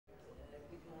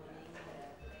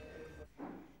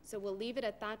So we'll leave it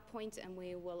at that point, and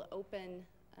we will open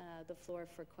the floor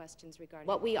for questions regarding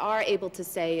what we are able to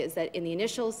say is that in the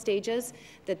initial stages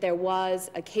that there was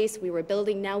a case we were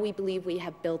building. Now we believe we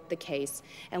have built the case,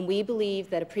 and we believe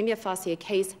that a prima facie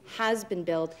case has been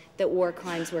built that war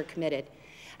crimes were committed,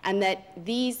 and that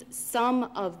some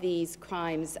of these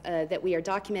crimes that we are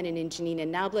documenting in Jenin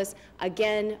and Nablus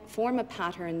again form a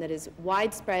pattern that is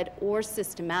widespread or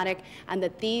systematic, and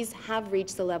that these have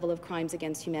reached the level of crimes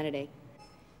against humanity.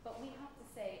 But we have to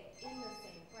say in the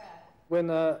same breath, when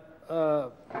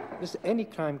there's any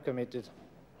crime committed,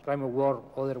 crime of war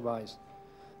or otherwise,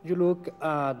 you look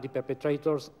at the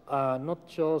perpetrators, not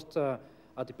just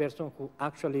at the person who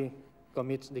actually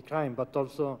commits the crime, but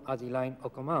also at the line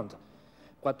of command.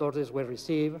 What orders were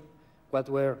received, what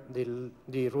were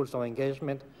the rules of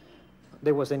engagement,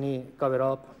 there was any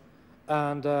cover-up,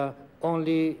 and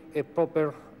only a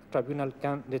proper tribunal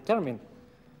can determine.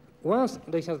 Once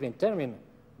this has been determined,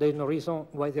 there is no reason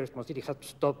why the responsibility has to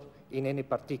stop in any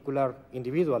particular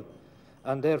individual,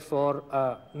 and therefore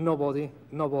nobody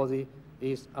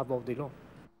is above the law.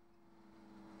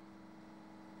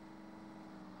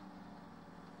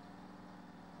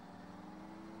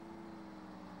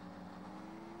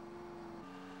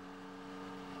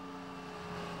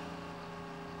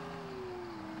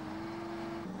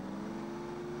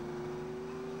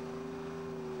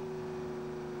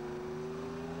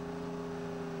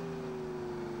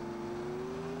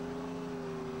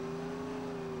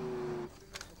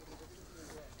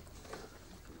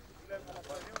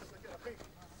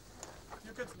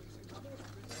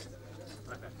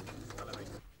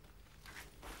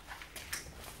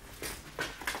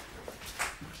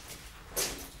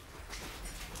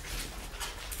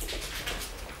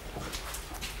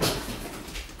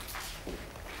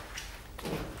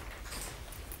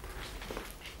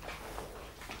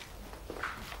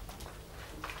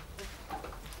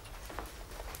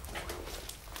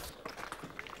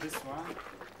 This one?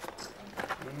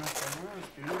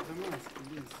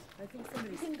 I think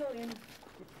somebody can go in.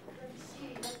 Let's see,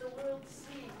 let the world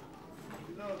see.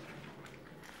 Look.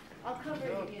 I'll cover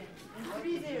it again. And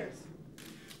 3 years.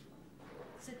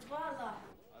 C'est toi là.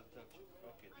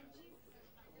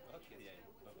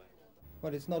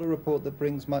 Well, it's not a report that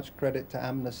brings much credit to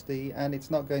Amnesty, and it's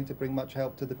not going to bring much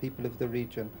help to the people of the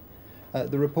region.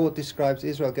 The report describes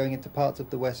Israel going into parts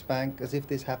of the West Bank as if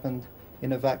this happened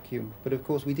in a vacuum. But of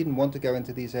course we didn't want to go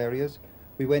into these areas.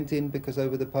 We went in because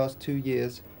over the past 2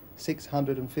 years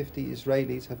 650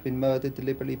 Israelis have been murdered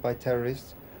deliberately by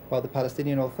terrorists, while the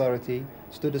Palestinian Authority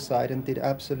stood aside and did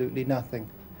absolutely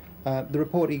nothing. The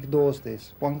report ignores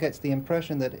this. One gets the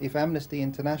impression that if Amnesty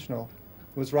International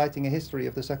was writing a history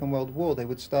of the Second World War, they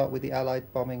would start with the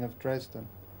Allied bombing of Dresden.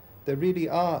 There really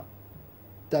are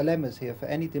dilemmas here for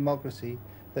any democracy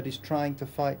that is trying to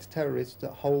fight terrorists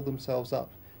that hold themselves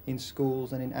up in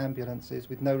schools and in ambulances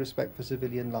with no respect for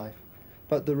civilian life.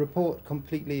 But the report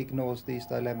completely ignores these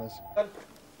dilemmas.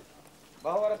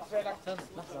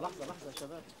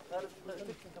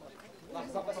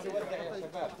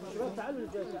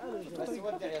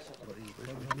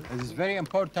 It's a very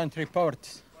important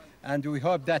report, and we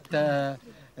hope that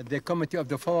the Committee of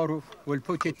the Four will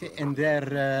put it in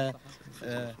their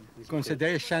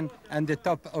consideration and the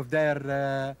top of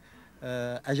their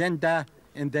agenda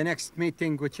in the next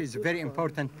meeting, which is a very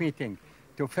important meeting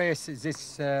to face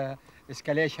this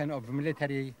escalation of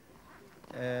military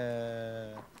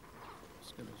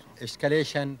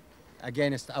escalation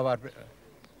against our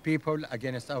people,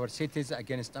 against our cities,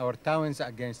 against our towns,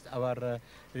 against our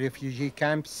refugee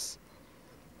camps.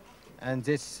 And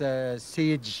this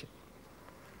siege,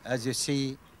 as you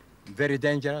see, very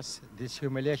dangerous, this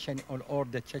humiliation on all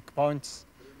the checkpoints.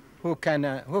 Who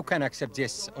can accept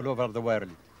this all over the world?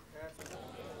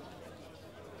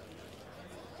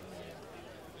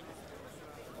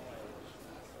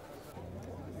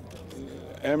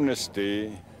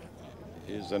 Amnesty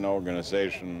is an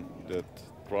organization that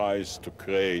tries to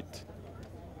create,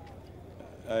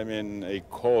 a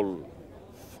call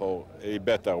for a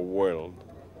better world,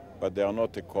 but they are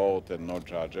not a court and no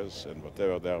judges, and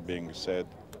whatever they are being said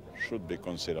should be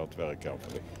considered very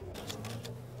carefully.